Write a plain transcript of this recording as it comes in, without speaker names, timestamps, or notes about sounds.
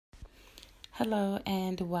Hello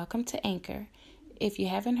and welcome to Anchor. If you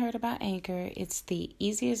haven't heard about Anchor, it's the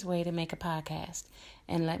easiest way to make a podcast,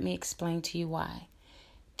 and let me explain to you why.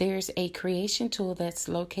 There's a creation tool that's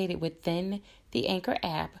located within the Anchor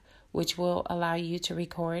app, which will allow you to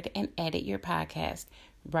record and edit your podcast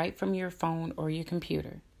right from your phone or your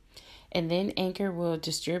computer. And then Anchor will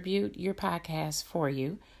distribute your podcast for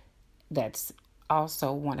you. That's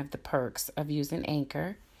also one of the perks of using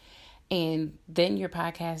Anchor. And then your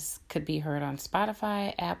podcast could be heard on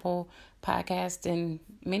Spotify, Apple Podcast, and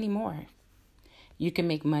many more. You can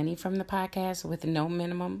make money from the podcast with no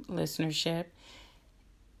minimum listenership.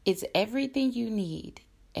 It's everything you need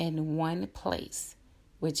in one place,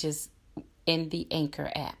 which is in the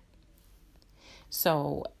Anchor app.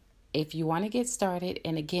 So if you want to get started,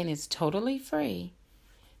 and again, it's totally free,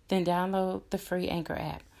 then download the free Anchor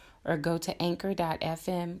app or go to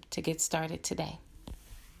anchor.fm to get started today.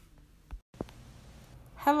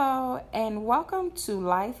 Hello and welcome to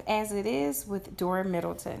Life as It Is with Dora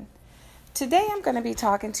Middleton. Today I'm going to be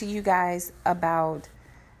talking to you guys about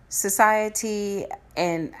society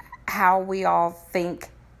and how we all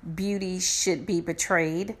think beauty should be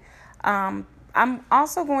portrayed. I'm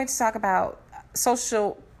also going to talk about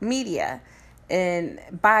social media and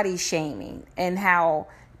body shaming and how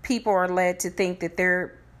people are led to think that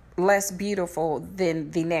they're less beautiful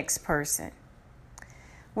than the next person.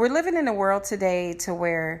 We're living in a world today to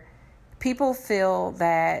where people feel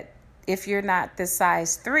that if you're not the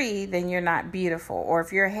size 3, then you're not beautiful. Or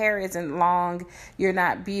if your hair isn't long, you're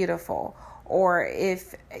not beautiful. Or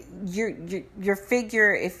if your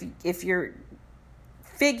figure, if your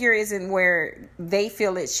figure isn't where they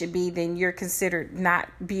feel it should be, then you're considered not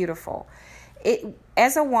beautiful.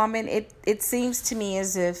 As a woman, it seems to me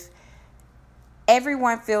as if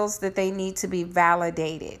everyone feels that they need to be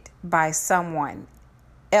validated by someone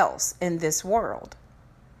else in this world,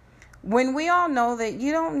 when we all know that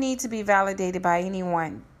you don't need to be validated by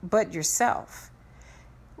anyone but yourself.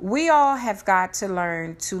 We all have got to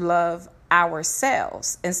learn to love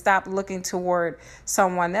ourselves and stop looking toward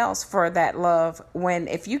someone else for that love, when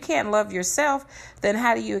if you can't love yourself, then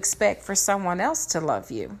how do you expect for someone else to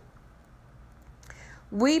love you?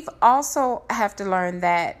 We've also have to learn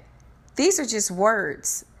that these are just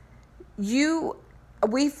words.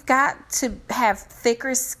 We've got to have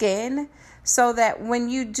thicker skin so that when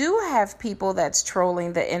you do have people that's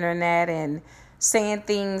trolling the internet and saying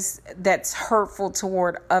things that's hurtful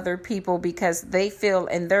toward other people because they feel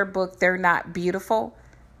in their book they're not beautiful,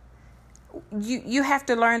 you have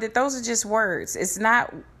to learn that those are just words. It's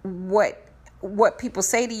not what people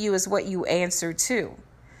say to you is what you answer to.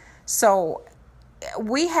 So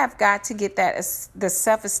we have got to get the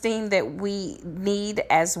self-esteem that we need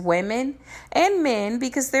as women and men,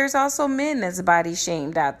 because there's also men that's body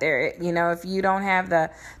shamed out there. You know, if you don't have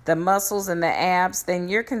the muscles and the abs, then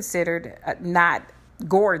you're considered not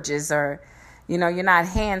gorgeous, or, you know, you're not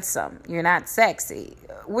handsome, you're not sexy,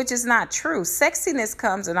 which is not true. Sexiness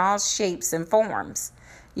comes in all shapes and forms.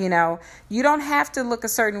 You know, you don't have to look a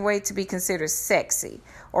certain way to be considered sexy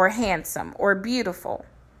or handsome or beautiful.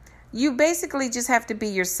 You basically just have to be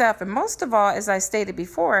yourself. And most of all, as I stated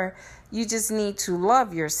before, you just need to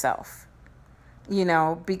love yourself, you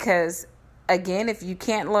know, because again, if you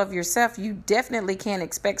can't love yourself, you definitely can't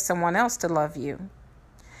expect someone else to love you.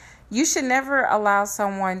 You should never allow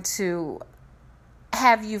someone to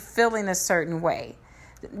have you feeling a certain way.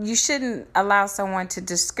 You shouldn't allow someone to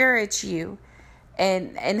discourage you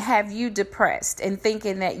and have you depressed and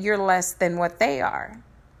thinking that you're less than what they are,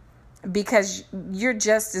 because you're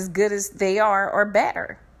just as good as they are or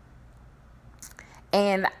better.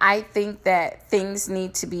 And I think that things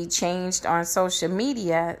need to be changed on social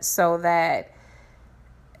media so that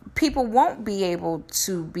people won't be able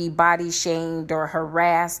to be body shamed or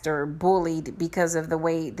harassed or bullied because of the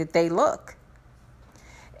way that they look.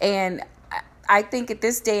 And I think at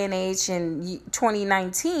this day and age in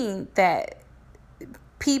 2019 that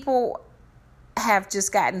people have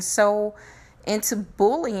just gotten so into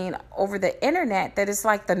bullying over the internet that it's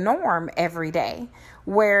like the norm every day,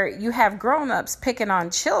 where you have grown-ups picking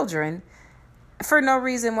on children for no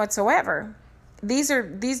reason whatsoever.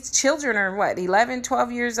 These children are 11,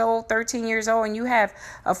 12 years old, 13 years old, and you have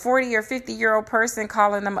a 40 or 50-year-old person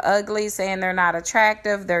calling them ugly, saying they're not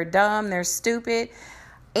attractive, they're dumb, they're stupid.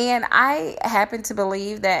 And I happen to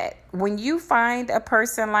believe that when you find a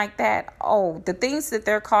person like that, the things that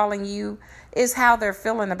they're calling you is how they're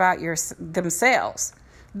feeling about themselves.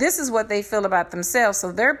 This is what they feel about themselves.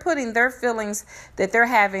 So they're putting their feelings that they're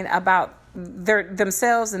having about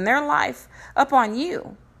themselves and their life up on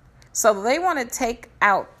you. So they want to take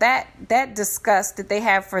out that disgust that they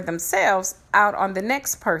have for themselves out on the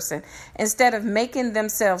next person instead of making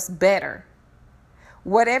themselves better.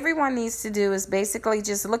 What everyone needs to do is basically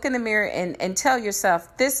just look in the mirror and tell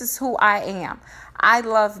yourself, this is who I am. I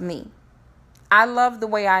love me. I love the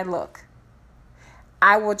way I look.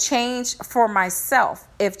 I will change for myself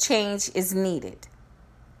if change is needed.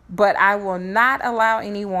 But I will not allow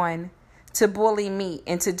anyone to bully me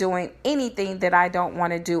into doing anything that I don't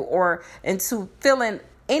want to do or into feeling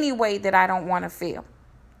any way that I don't want to feel.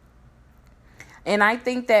 And I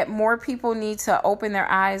think that more people need to open their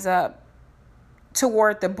eyes up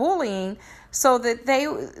toward the bullying so that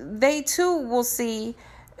they too will see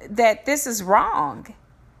that this is wrong.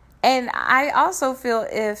 And I also feel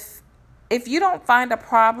if you don't find a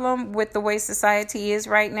problem with the way society is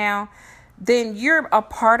right now, then you're a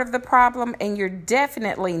part of the problem and you're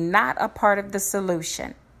definitely not a part of the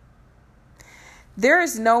solution. There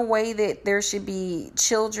is no way that there should be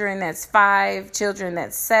children that's 5, children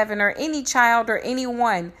that's 7, or any child or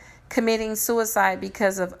anyone committing suicide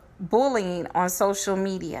because of bullying on social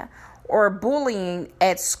media or bullying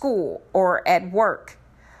at school or at work.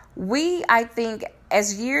 I think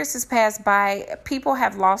as years has passed by, people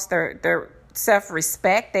have lost their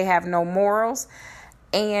self-respect. They have no morals.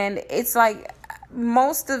 And it's like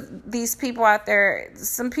most of these people out there,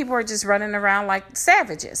 some people are just running around like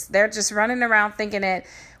savages. They're just running around thinking that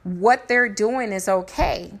what they're doing is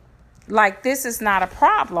okay. Like, this is not a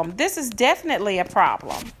problem. This is definitely a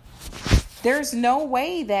problem. There's no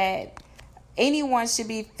way that anyone should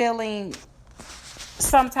be feeling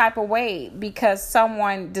some type of way because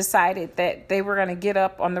someone decided that they were going to get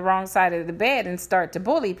up on the wrong side of the bed and start to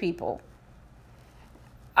bully people.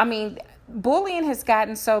 I mean, bullying has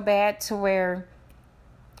gotten so bad to where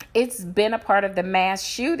it's been a part of the mass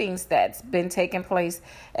shootings that's been taking place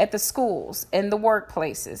at the schools, in the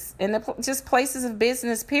workplaces, in just places of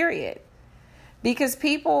business, period. Because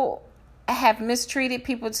people have mistreated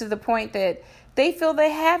people to the point that they feel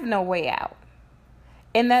they have no way out.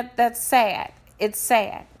 And that's sad. It's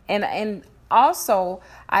sad. And also,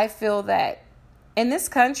 I feel that in this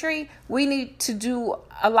country, we need to do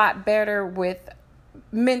a lot better with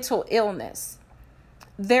mental illness.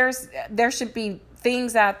 There should be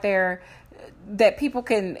things out there that people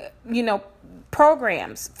can,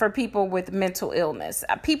 programs for people with mental illness.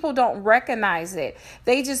 People don't recognize it.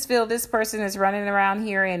 They just feel this person is running around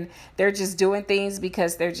here and they're just doing things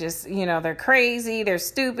because they're just, they're crazy, they're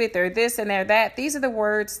stupid, they're this and they're that. These are the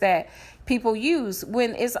words that people use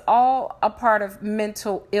when it's all a part of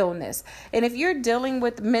mental illness. And if you're dealing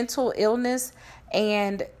with mental illness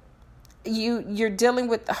and you're dealing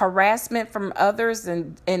with harassment from others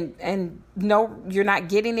and no, you're not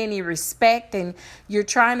getting any respect and you're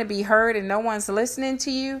trying to be heard and no one's listening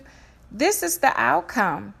to you, this is the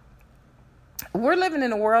outcome. We're living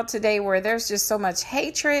in a world today where there's just so much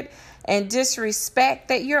hatred and disrespect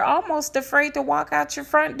that you're almost afraid to walk out your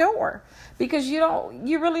front door because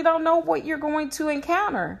you really don't know what you're going to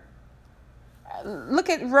encounter. Look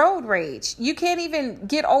at road rage. You can't even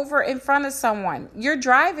get over in front of someone. You're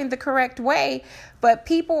driving the correct way, but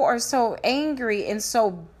people are so angry and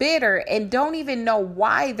so bitter and don't even know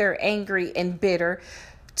why they're angry and bitter,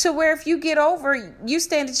 to where if you get over, you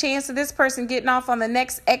stand a chance of this person getting off on the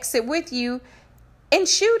next exit with you and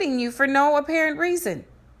shooting you for no apparent reason,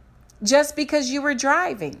 just because you were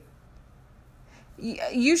driving.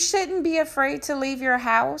 You shouldn't be afraid to leave your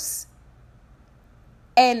house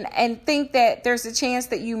and think that there's a chance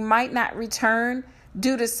that you might not return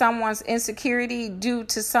due to someone's insecurity, due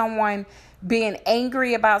to someone being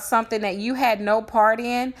angry about something that you had no part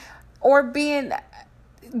in, or being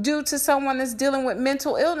due to someone that's dealing with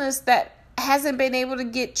mental illness that hasn't been able to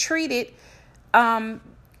get treated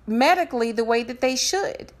medically the way that they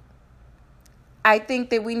should. I think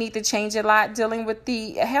that we need to change a lot dealing with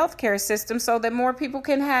the healthcare system so that more people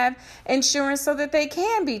can have insurance so that they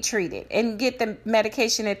can be treated and get the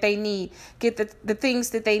medication that they need, get the things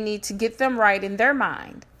that they need to get them right in their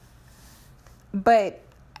mind. But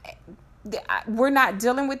we're not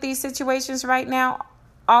dealing with these situations right now.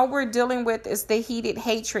 All we're dealing with is the heated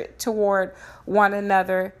hatred toward one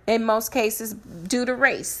another, in most cases due to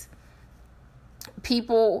race.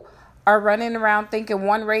 People are running around thinking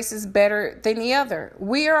one race is better than the other.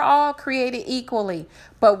 We are all created equally,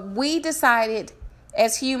 but we decided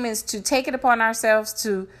as humans to take it upon ourselves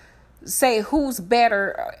to say who's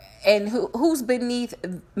better and who's beneath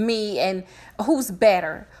me and who's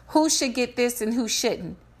better, who should get this and who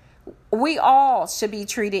shouldn't. We all should be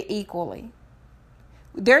treated equally.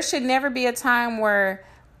 There should never be a time where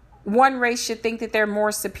one race should think that they're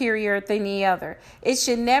more superior than the other. It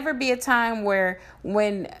should never be a time where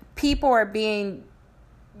when people are being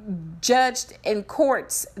judged in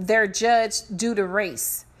courts, they're judged due to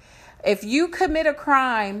race. If you commit a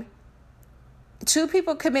crime, two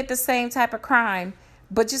people commit the same type of crime,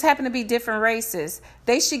 but just happen to be different races,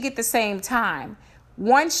 they should get the same time.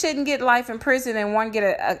 One shouldn't get life in prison and one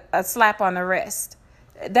get a slap on the wrist.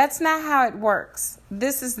 That's not how it works.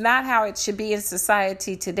 This is not how it should be in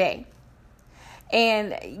society today.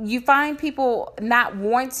 And you find people not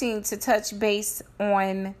wanting to touch base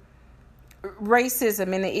on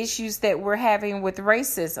racism and the issues that we're having with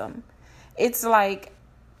racism. It's like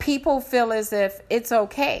people feel as if it's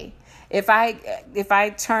okay. If I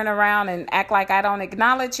turn around and act like I don't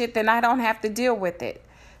acknowledge it, then I don't have to deal with it.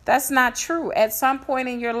 That's not true. At some point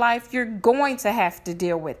in your life, you're going to have to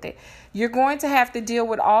deal with it. You're going to have to deal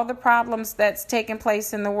with all the problems that's taking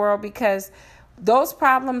place in the world, because those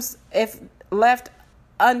problems, if left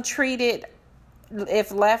untreated, if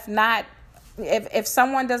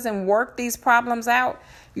someone doesn't work these problems out,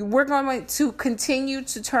 we're going to continue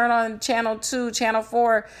to turn on channel 2, channel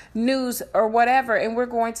 4 news or whatever, and we're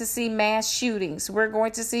going to see mass shootings. We're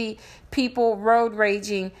going to see people road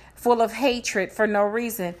raging full of hatred for no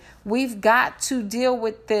reason. We've got to deal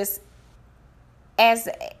with this as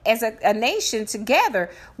a nation together.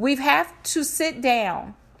 We have to sit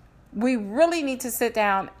down. We really need to sit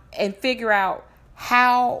down and figure out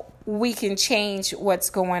how we can change what's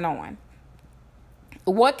going on.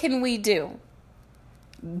 What can we do?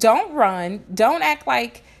 Don't run. Don't act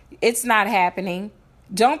like it's not happening.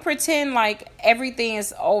 Don't pretend like everything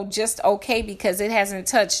is just okay because it hasn't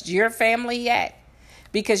touched your family yet,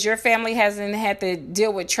 because your family hasn't had to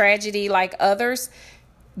deal with tragedy like others.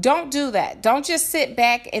 Don't do that. Don't just sit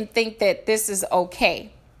back and think that this is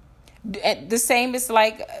okay. The same is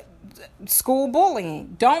like school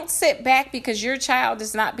bullying. Don't sit back because your child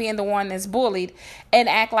is not being the one that's bullied and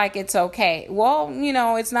act like it's okay. Well,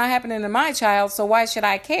 it's not happening to my child, so why should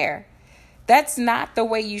I care? That's not the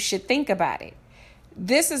way you should think about it.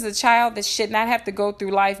 This is a child that should not have to go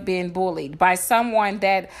through life being bullied by someone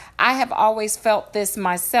that I have always felt this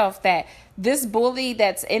myself, that this bully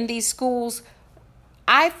that's in these schools,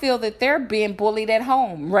 I feel that they're being bullied at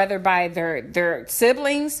home, whether by their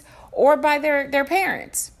siblings or by their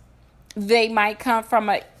parents. They might come from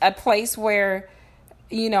a place where,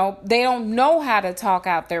 they don't know how to talk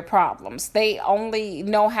out their problems. They only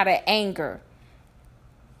know how to anger.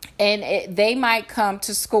 And they might come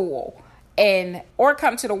to school or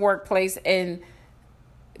come to the workplace and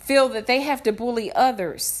feel that they have to bully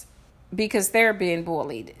others because they're being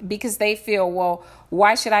bullied, because they feel, well,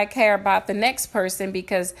 why should I care about the next person?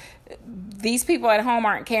 Because these people at home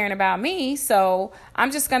aren't caring about me, so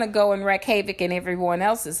I'm just going to go and wreak havoc in everyone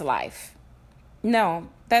else's life. No,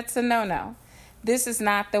 that's a no-no. This is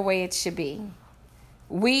not the way it should be.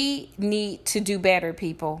 We need to do better,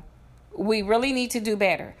 people. We really need to do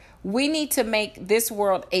better. We need to make this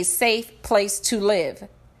world a safe place to live.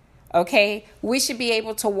 Okay? We should be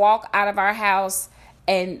able to walk out of our house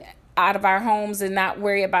and out of our homes and not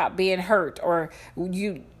worry about being hurt, or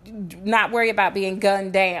you not worry about being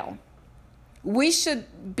gunned down. We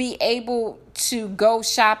should be able to go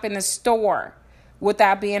shop in a store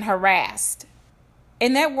without being harassed.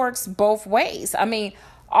 And that works both ways. I mean,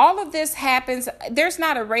 all of this happens. There's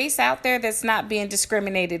not a race out there that's not being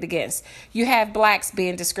discriminated against. You have blacks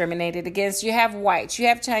being discriminated against. You have whites. You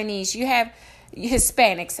have Chinese. You have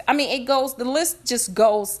Hispanics. I mean, the list just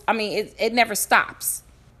goes. I mean, it never stops.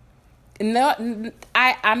 No,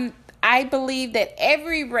 I believe that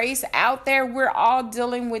every race out there, we're all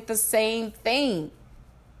dealing with the same thing.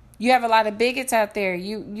 You have a lot of bigots out there.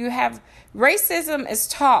 You have racism is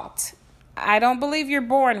taught. I don't believe you're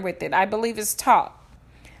born with it. I believe it's taught.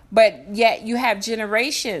 But yet you have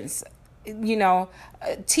generations,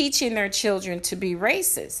 teaching their children to be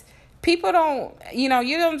racist. People don't, you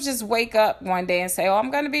don't just wake up one day and say, oh,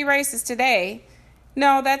 I'm going to be racist today.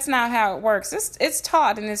 No, that's not how it works. It's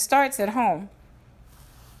taught, and it starts at home.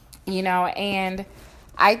 And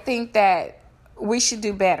I think that we should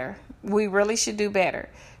do better. We really should do better.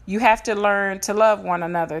 You have to learn to love one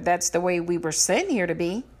another. That's the way we were sent here to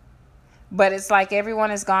be. But it's like everyone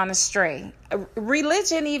has gone astray.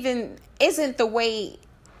 Religion even isn't the way,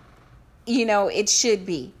 it should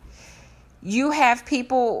be. You have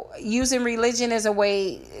people using religion as a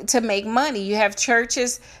way to make money. You have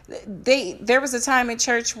churches. There was a time in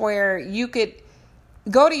church where you could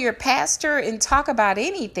go to your pastor and talk about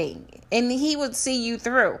anything, and he would see you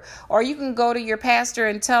through. Or you can go to your pastor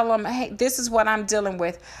and tell him, hey, this is what I'm dealing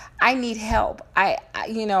with. I need help.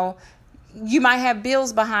 you might have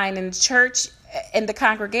bills behind, and the church and the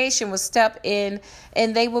congregation will step in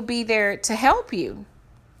and they will be there to help you.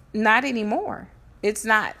 Not anymore. It's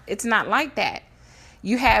not like that.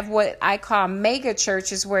 You have what I call mega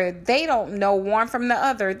churches where they don't know one from the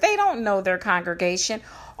other. They don't know their congregation.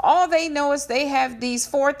 All they know is they have these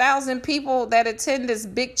 4,000 people that attend this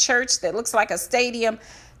big church that looks like a stadium.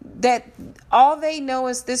 That all they know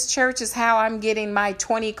is this church is how I'm getting my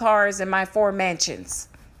 20 cars and my 4 mansions.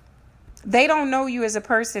 They don't know you as a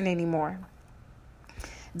person anymore.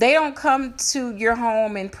 They don't come to your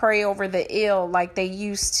home and pray over the ill like they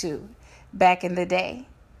used to back in the day.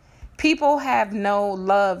 People have no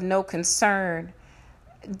love, no concern,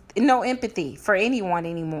 no empathy for anyone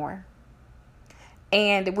anymore.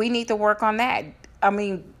 And we need to work on that. I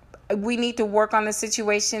mean, we need to work on the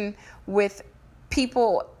situation with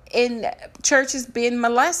people in churches being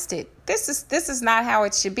molested. This is not how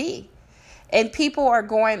it should be. And people are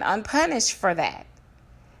going unpunished for that.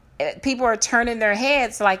 People are turning their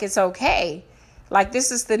heads like it's okay. Like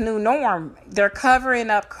this is the new norm. They're covering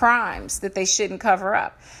up crimes that they shouldn't cover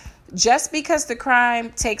up. Just because the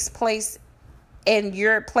crime takes place in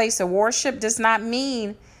your place of worship does not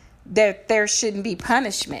mean that there shouldn't be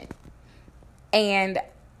punishment. And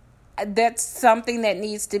that's something that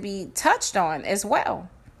needs to be touched on as well.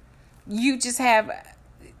 You just have,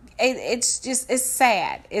 it's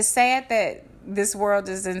sad. It's sad that this world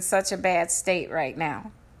is in such a bad state right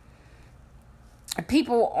now.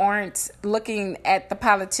 People aren't looking at the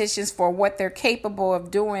politicians for what they're capable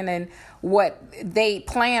of doing and what they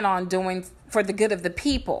plan on doing for the good of the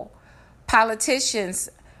people. Politicians,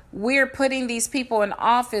 we're putting these people in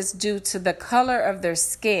office due to the color of their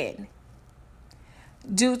skin,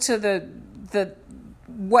 due to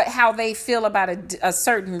how they feel about a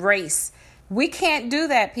certain race. We can't do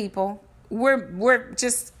that, people. We're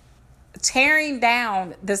just tearing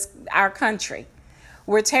down our country.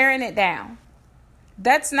 We're tearing it down.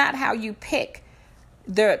 That's not how you pick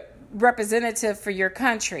the representative for your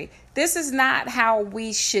country. This is not how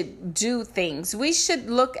we should do things. We should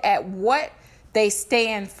look at what they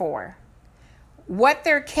stand for, what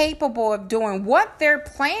they're capable of doing, what they're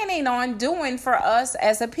planning on doing for us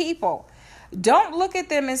as a people. Don't look at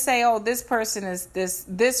them and say, oh, this person is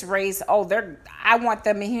this race. Oh, I want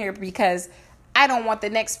them in here because I don't want the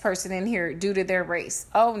next person in here due to their race.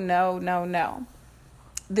 Oh, no.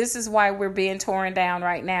 This is why we're being torn down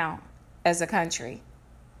right now as a country,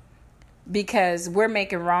 because we're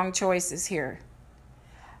making wrong choices here.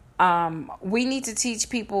 We need to teach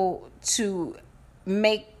people to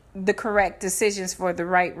make the correct decisions for the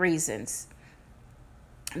right reasons.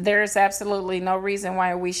 There's absolutely no reason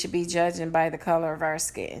why we should be judging by the color of our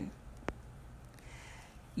skin.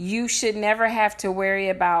 You should never have to worry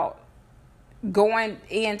about going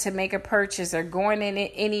in to make a purchase or going in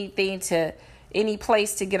anything to any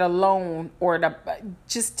place to get a loan or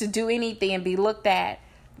just to do anything and be looked at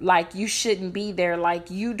like you shouldn't be there, like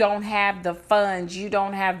you don't have the funds, you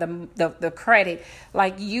don't have the credit,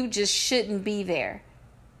 like you just shouldn't be there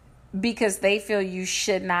because they feel you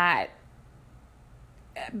shouldn't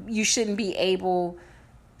be able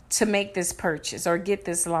to make this purchase or get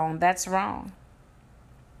this loan. That's wrong.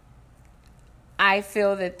 I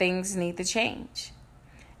feel that things need to change.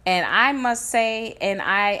 And I must say, and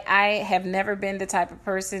I have never been the type of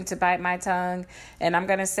person to bite my tongue. And I'm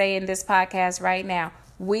going to say in this podcast right now,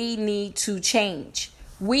 we need to change.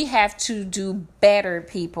 We have to do better,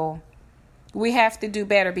 people. We have to do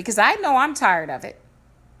better because I know I'm tired of it.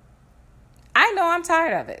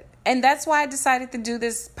 And that's why I decided to do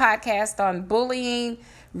this podcast on bullying,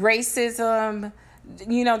 racism,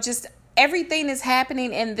 just everything is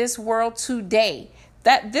happening in this world today.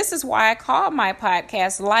 This is why I call my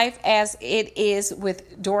podcast Life as It Is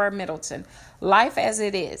with Dora Middleton. Life as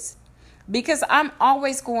It Is. Because I'm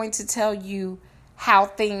always going to tell you how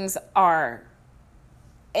things are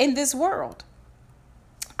in this world.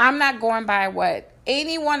 I'm not going by what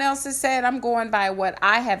anyone else has said. I'm going by what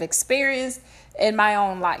I have experienced in my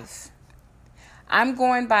own life. I'm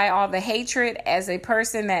going by all the hatred as a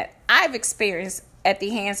person that I've experienced at the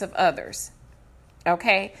hands of others.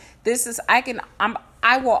 Okay?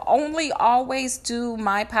 I will only always do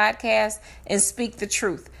my podcast and speak the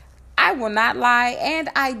truth. I will not lie, and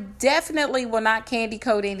I definitely will not candy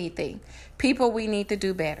coat anything. People, we need to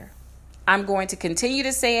do better. I'm going to continue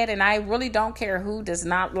to say it, and I really don't care who does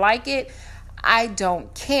not like it. I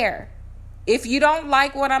don't care. If you don't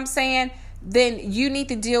like what I'm saying, then you need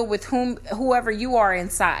to deal with whoever you are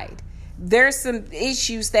inside. There's some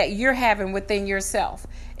issues that you're having within yourself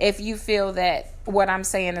if you feel that what I'm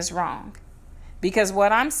saying is wrong. Because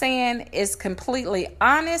what I'm saying is completely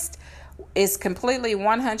honest. is completely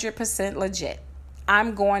 100% legit.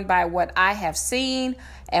 I'm going by what I have seen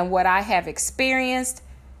and what I have experienced,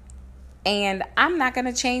 and I'm not going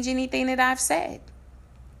to change anything that I've said.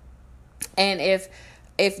 And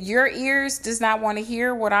if your ears does not want to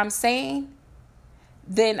hear what I'm saying,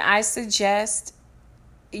 then I suggest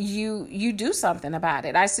you do something about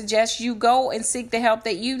it. I suggest you go and seek the help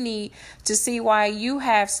that you need to see why you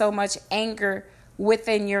have so much anger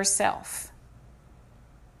within yourself.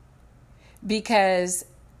 Because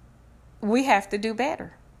we have to do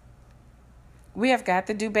better. We have got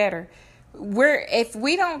to do better. If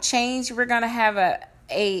we don't change, we're going to have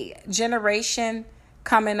a generation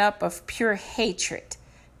coming up of pure hatred,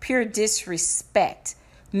 pure disrespect,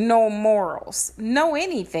 no morals, no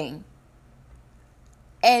anything.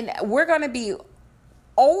 And we're going to be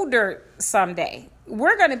older someday.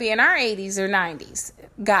 We're going to be in our 80s or 90s.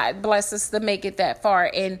 God bless us to make it that far.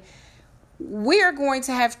 And we are going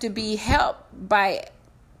to have to be helped by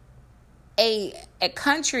a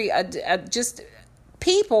country, just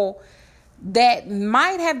people that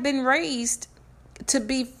might have been raised to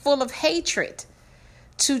be full of hatred,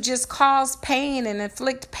 to just cause pain and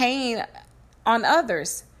inflict pain on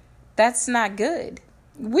others. That's not good.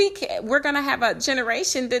 We're going to have a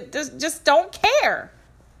generation that just don't care.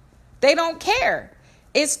 They don't care.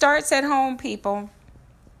 It starts at home, people.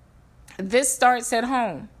 This starts at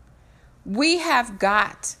home. We have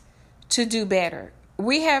got to do better.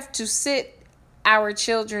 We have to sit our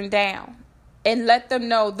children down and let them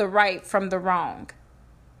know the right from the wrong.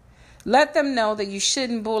 Let them know that you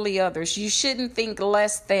shouldn't bully others. You shouldn't think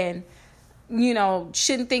less than,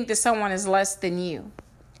 shouldn't think that someone is less than you.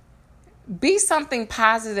 Be something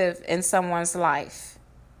positive in someone's life.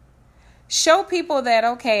 Show people that,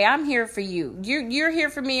 okay, I'm here for you. You're here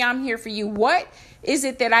for me. I'm here for you. What is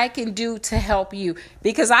it that I can do to help you?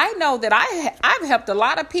 Because I know that I've helped a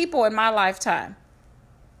lot of people in my lifetime.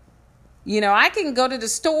 I can go to the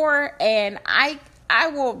store and I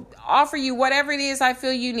will offer you whatever it is I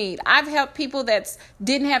feel you need. I've helped people that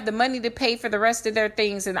didn't have the money to pay for the rest of their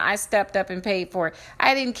things, and I stepped up and paid for it.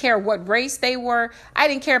 I didn't care what race they were. I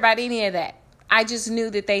didn't care about any of that. I just knew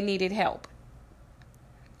that they needed help.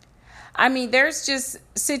 I mean, there's just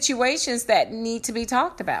situations that need to be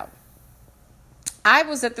talked about. I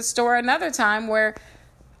was at the store another time where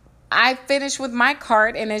I finished with my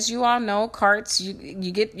cart, and as you all know, carts,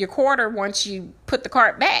 you get your quarter once you put the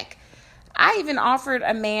cart back. I even offered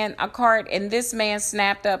a man a cart, and this man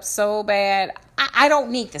snapped up so bad. I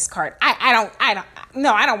don't need this cart. I don't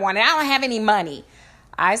want it. I don't have any money.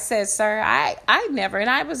 I said, sir, I never, and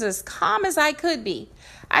I was as calm as I could be.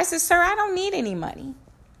 I said, sir, I don't need any money.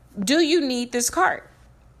 Do you need this cart?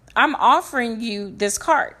 I'm offering you this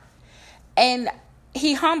cart. And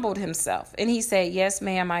he humbled himself and he said, yes,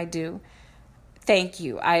 ma'am, I do. Thank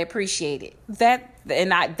you. I appreciate it.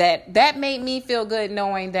 That made me feel good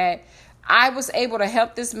knowing that I was able to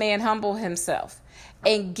help this man humble himself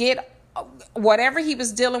and get whatever he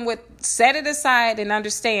was dealing with, set it aside and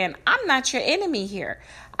understand, I'm not your enemy here.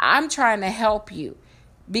 I'm trying to help you,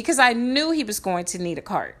 because I knew he was going to need a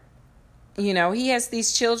cart. He has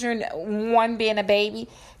these children, one being a baby.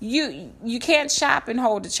 You can't shop and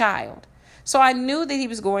hold a child. So I knew that he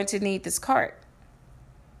was going to need this cart.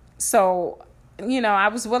 So, I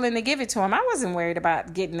was willing to give it to him. I wasn't worried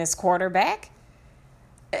about getting this quarter back.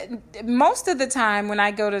 Most of the time when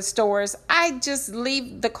I go to stores, I just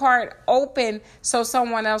leave the cart open so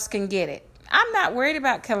someone else can get it. I'm not worried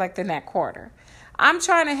about collecting that quarter. I'm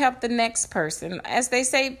trying to help the next person. As they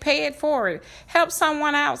say, pay it forward. Help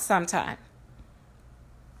someone out sometime.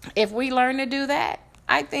 If we learn to do that,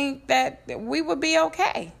 I think that we would be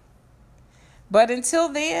okay. But until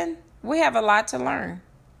then, we have a lot to learn.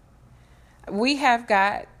 We have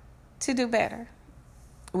got to do better.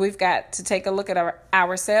 We've got to take a look at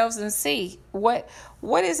ourselves and see what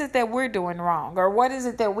is it that we're doing wrong, or what is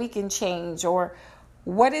it that we can change, or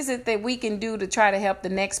what is it that we can do to try to help the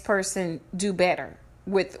next person do better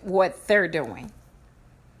with what they're doing.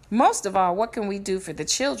 Most of all, what can we do for the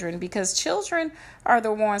children? Because children are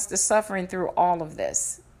the ones that's suffering through all of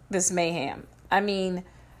this mayhem. I mean,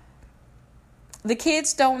 the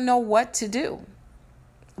kids don't know what to do.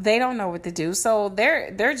 They don't know what to do. So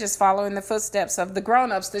they're just following the footsteps of the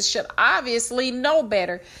grown-ups that should obviously know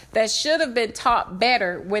better, that should have been taught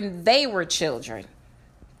better when they were children.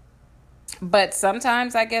 But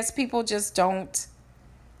sometimes I guess people just don't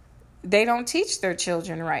teach their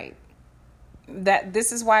children right. That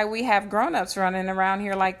this is why we have grown-ups running around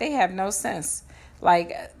here like they have no sense.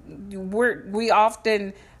 Like we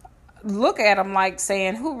often look at them like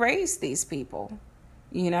saying, who raised these people?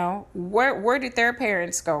 Where did their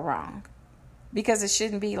parents go wrong? because it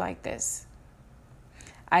shouldn't be like this.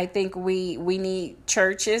 I think we need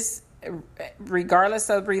churches, regardless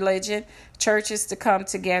of religion, churches to come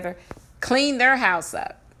together, clean their house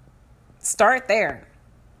up, start there,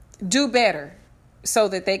 do better so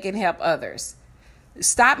that they can help others.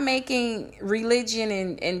 Stop making religion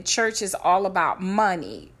and churches all about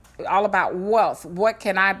money, all about wealth. What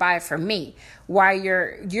can I buy for me? While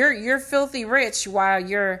you're filthy rich, while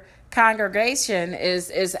your congregation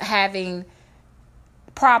is having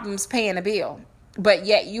problems paying a bill, but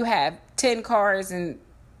yet you have 10 cars and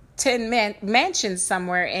 10 mansions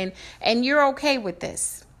somewhere, and you're okay with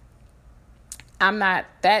this.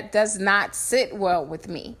 That does not sit well with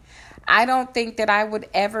me. I don't think that I would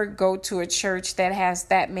ever go to a church that has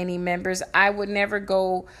that many members. I would never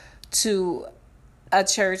go to a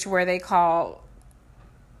church where they call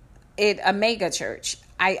it a mega church.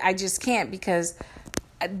 I just can't, because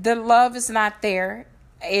the love is not there.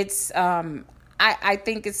 It's I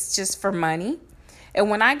think it's just for money. And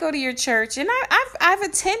when I go to your church, and I've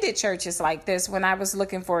attended churches like this when I was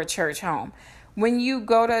looking for a church home. When you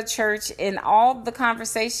go to a church and all the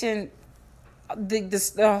conversation,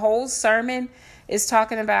 the whole sermon is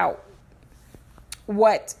talking about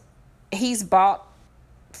what he's bought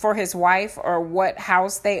for his wife, or what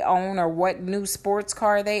house they own, or what new sports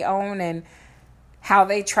car they own, and how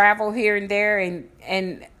they travel here and there.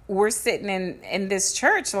 And we're sitting in this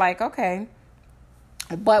church like, okay,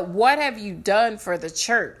 but what have you done for the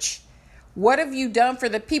church? What have you done for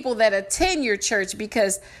the people that attend your church?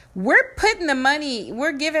 Because we're putting the money,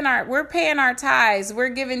 we're paying our tithes, we're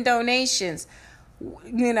giving donations.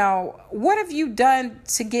 What have you done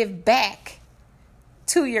to give back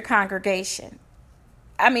to your congregation?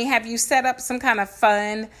 I mean, have you set up some kind of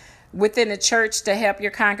fund within the church to help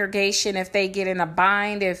your congregation if they get in a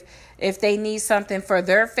bind, if they need something for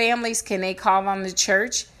their families, can they call on the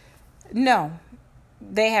church? No,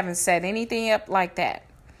 they haven't set anything up like that.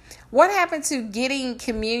 What happened to getting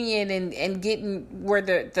communion and getting where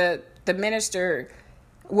the minister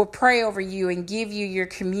will pray over you and give you your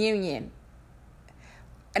communion?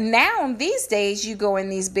 Now, these days, you go in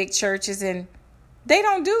these big churches and they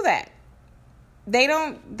don't do that. They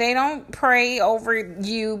don't pray over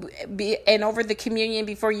you and over the communion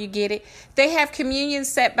before you get it. They have communion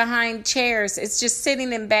set behind chairs. It's just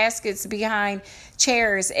sitting in baskets behind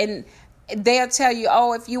chairs, and they'll tell you,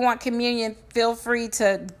 oh, if you want communion, feel free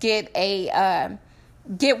to get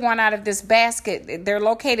one out of this basket. They're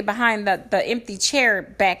located behind the empty chair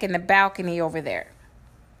back in the balcony over there.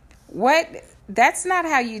 What? That's not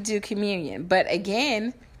how you do communion. But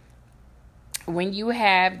again, when you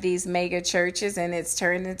have these mega churches and it's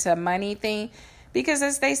turned into a money thing, because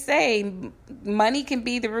as they say, money can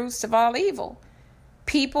be the roots of all evil.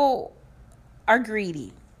 People are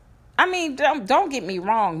greedy. I mean, don't get me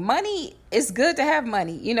wrong. Money is good to have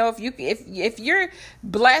money. If you're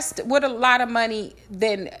blessed with a lot of money,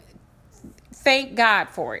 then thank God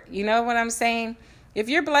for it. You know what I'm saying? If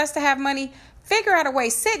you're blessed to have money, figure out a way.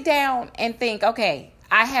 Sit down and think, okay,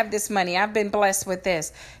 I have this money. I've been blessed with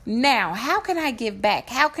this. Now, how can I give back?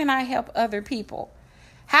 How can I help other people?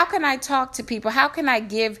 How can I talk to people? How can I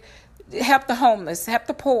help the homeless, help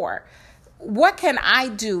the poor? What can I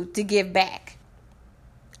do to give back?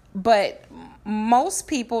 But most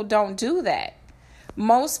people don't do that.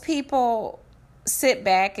 Most people sit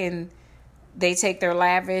back and they take their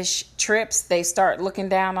lavish trips. They start looking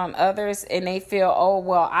down on others and they feel, oh,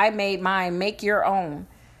 well, I made mine. Make your own.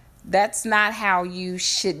 That's not how you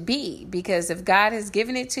should be, because if God has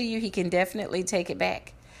given it to you, he can definitely take it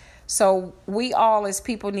back. So we all as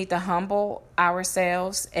people need to humble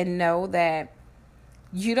ourselves and know that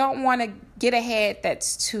you don't want to get a head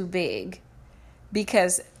that's too big,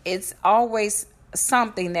 because it's always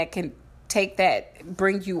something that can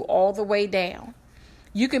bring you all the way down.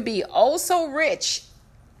 You can be oh so rich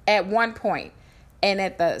at one point, and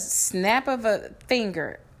at the snap of a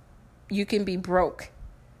finger, you can be broke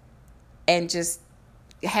and just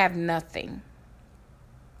have nothing.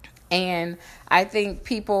 And I think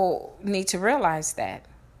people need to realize that.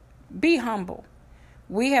 Be humble.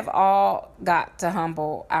 We have all got to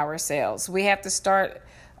humble ourselves. We have to start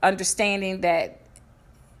understanding that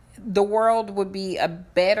the world would be a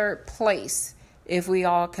better place if we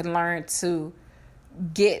all can learn to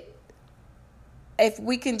if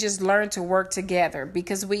we can just learn to work together,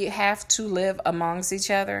 because we have to live amongst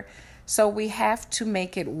each other. So we have to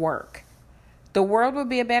make it work. The world would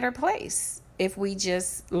be a better place if we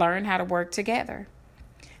just learn how to work together.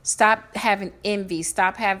 Stop having envy.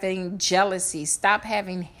 Stop having jealousy. Stop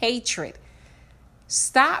having hatred.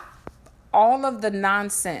 Stop all of the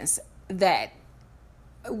nonsense that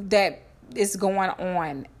is going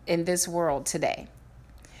on in this world today.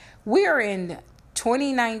 We are in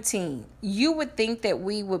 2019. You would think that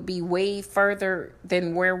we would be way further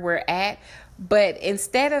than where we're at, but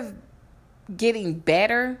instead of getting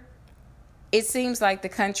better, it seems like the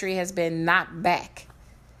country has been knocked back.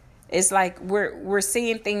 It's like we're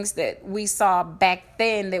seeing things that we saw back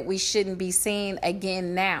then that we shouldn't be seeing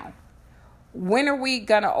again now. When are we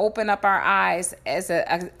going to open up our eyes as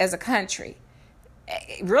a country?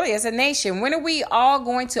 Really, as a nation, when are we all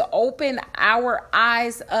going to open our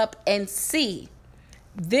eyes up and see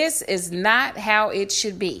this is not how it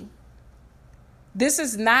should be? This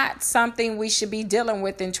is not something we should be dealing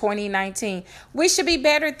with in 2019. We should be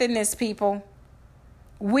better than this, people.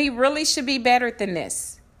 We really should be better than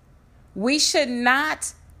this. We should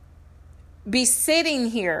not be sitting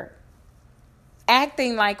here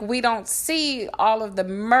acting like we don't see all of the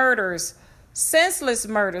murders, senseless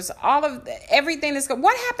murders, all of everything that's going.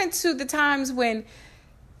 What happened to the times when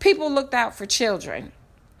people looked out for children?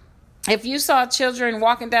 If you saw children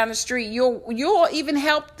walking down the street, you'll even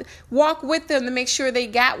help walk with them to make sure they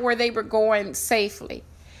got where they were going safely.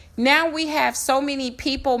 Now we have so many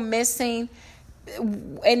people missing,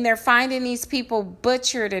 and they're finding these people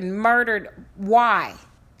butchered and murdered. Why?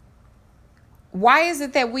 Why is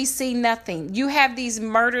it that we see nothing? You have these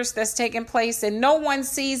murders that's taking place and no one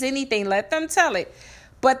sees anything. Let them tell it.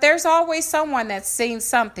 But there's always someone that's seen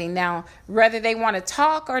something. Now, whether they want to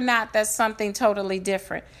talk or not, that's something totally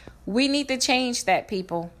different. We need to change that,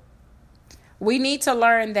 people. We need to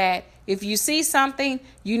learn that if you see something,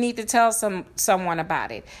 you need to tell someone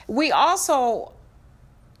about it. We also,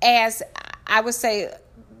 as I would say,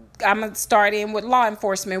 I'm going to start in with law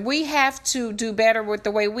enforcement. We have to do better with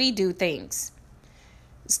the way we do things.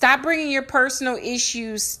 Stop bringing your personal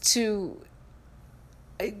issues to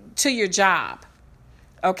your job.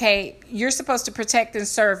 Okay? You're supposed to protect and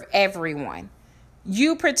serve everyone.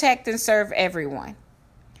 You protect and serve everyone.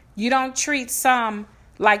 You don't treat some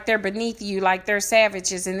like they're beneath you, like they're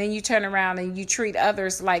savages, and then you turn around and you treat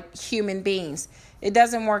others like human beings. It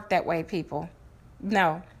doesn't work that way, people.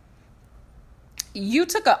 No. You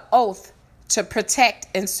took an oath to protect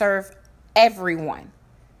and serve everyone.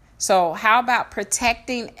 So how about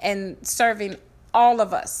protecting and serving all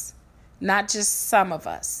of us, not just some of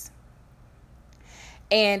us?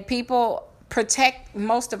 And people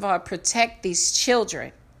most of all, protect these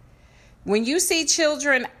children. When you see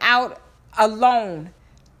children out alone,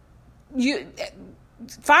 you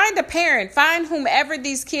find a parent, find whomever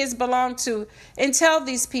these kids belong to, and tell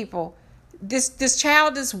these people, this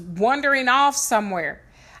child is wandering off somewhere.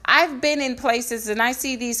 I've been in places and I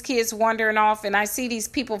see these kids wandering off and I see these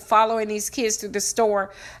people following these kids through the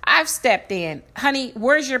store. I've stepped in. Honey,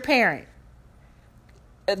 where's your parent?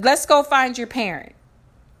 Let's go find your parent.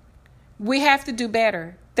 We have to do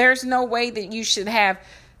better. There's no way that you should have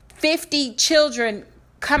 50 children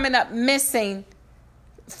coming up missing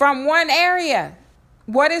from one area.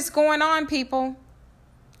 What is going on, people?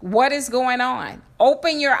 What is going on?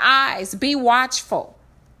 Open your eyes. Be watchful.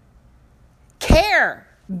 Care.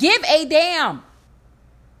 Give a damn.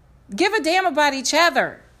 Give a damn about each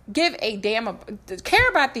other. Give a damn. Care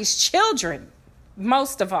about these children,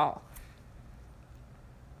 most of all.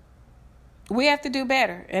 We have to do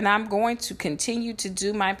better. And I'm going to continue to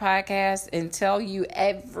do my podcast and tell you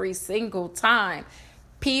every single time,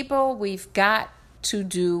 people, we've got to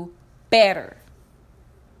do better.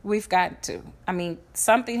 We've got to. I mean,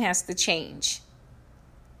 something has to change.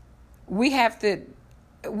 We have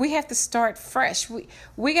to start fresh.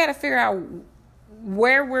 We got to figure out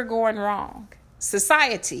where we're going wrong.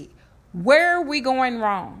 Society, where are we going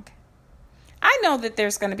wrong? I know that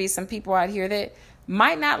there's going to be some people out here that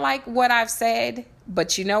might not like what I've said,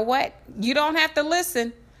 but you know what? You don't have to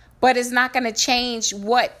listen, but it's not going to change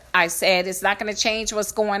what I said. It's not going to change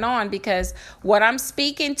what's going on, because what I'm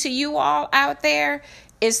speaking to you all out there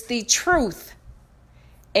is the truth.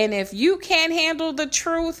 And if you can't handle the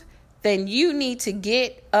truth, then you need to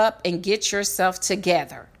get up and get yourself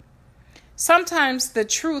together. Sometimes the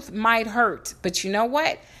truth might hurt, but you know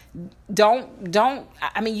what?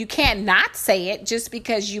 You can't not say it just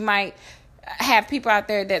because you might have people out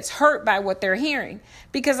there that's hurt by what they're hearing,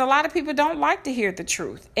 because a lot of people don't like to hear the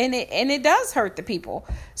truth, and it does hurt the people.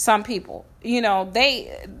 Some people,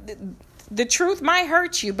 the truth might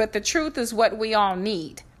hurt you, but the truth is what we all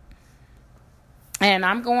need. And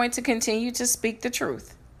I'm going to continue to speak the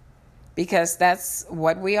truth, because that's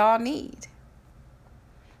what we all need.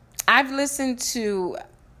 I've listened to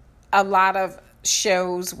a lot of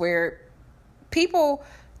shows where people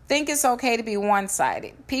think it's okay to be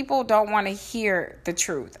one-sided. People don't want to hear the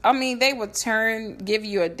truth. I mean, they will give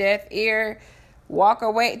you a deaf ear walk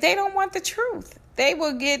away. They don't want the truth. They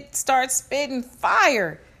will start spitting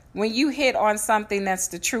fire when you hit on something that's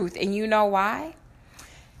the truth. And you know why?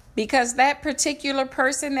 Because that particular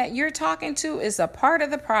person that you're talking to is a part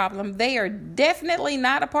of the problem. They are definitely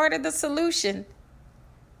not a part of the solution.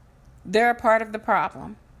 They're a part of the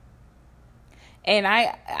problem. And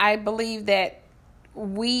I believe that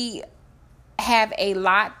we have a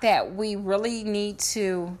lot that we really need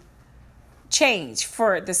to change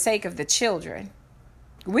for the sake of the children.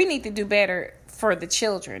 We need to do better for the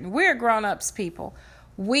children. We're grown-ups people.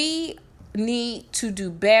 We need to do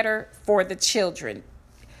better for the children.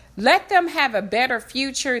 Let them have a better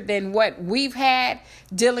future than what we've had,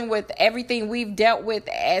 dealing with everything we've dealt with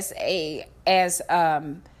as a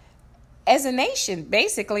nation,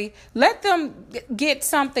 basically. Let them get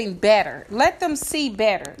something better. Let them see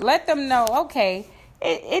better. Let them know, okay,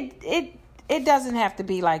 it doesn't have to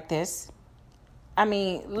be like this. I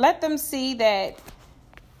mean, let them see that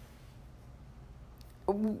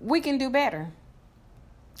we can do better.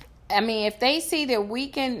 I mean, if they see that we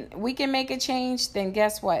can make a change, then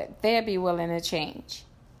guess what? They'll be willing to change.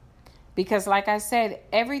 Because like I said,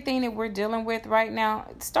 everything that we're dealing with right now,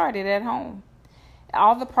 it started at home.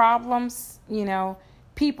 All the problems,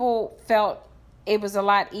 people felt it was a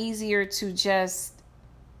lot easier to just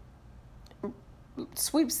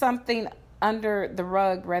sweep something under the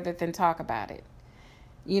rug rather than talk about it.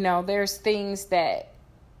 There's things that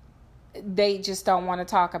they just don't want to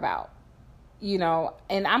talk about.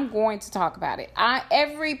 And I'm going to talk about it.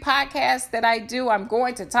 Every podcast that I do, I'm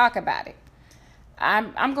going to talk about it.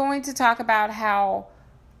 I'm going to talk about how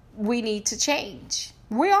we need to change.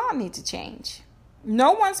 We all need to change.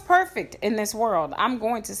 No one's perfect in this world. I'm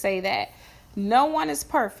going to say that. No one is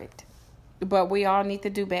perfect, but we all need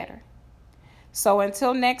to do better. So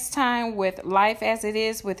until next time with Life as It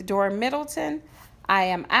Is with Dora Middleton, I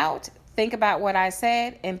am out. Think about what I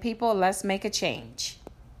said, and people, let's make a change.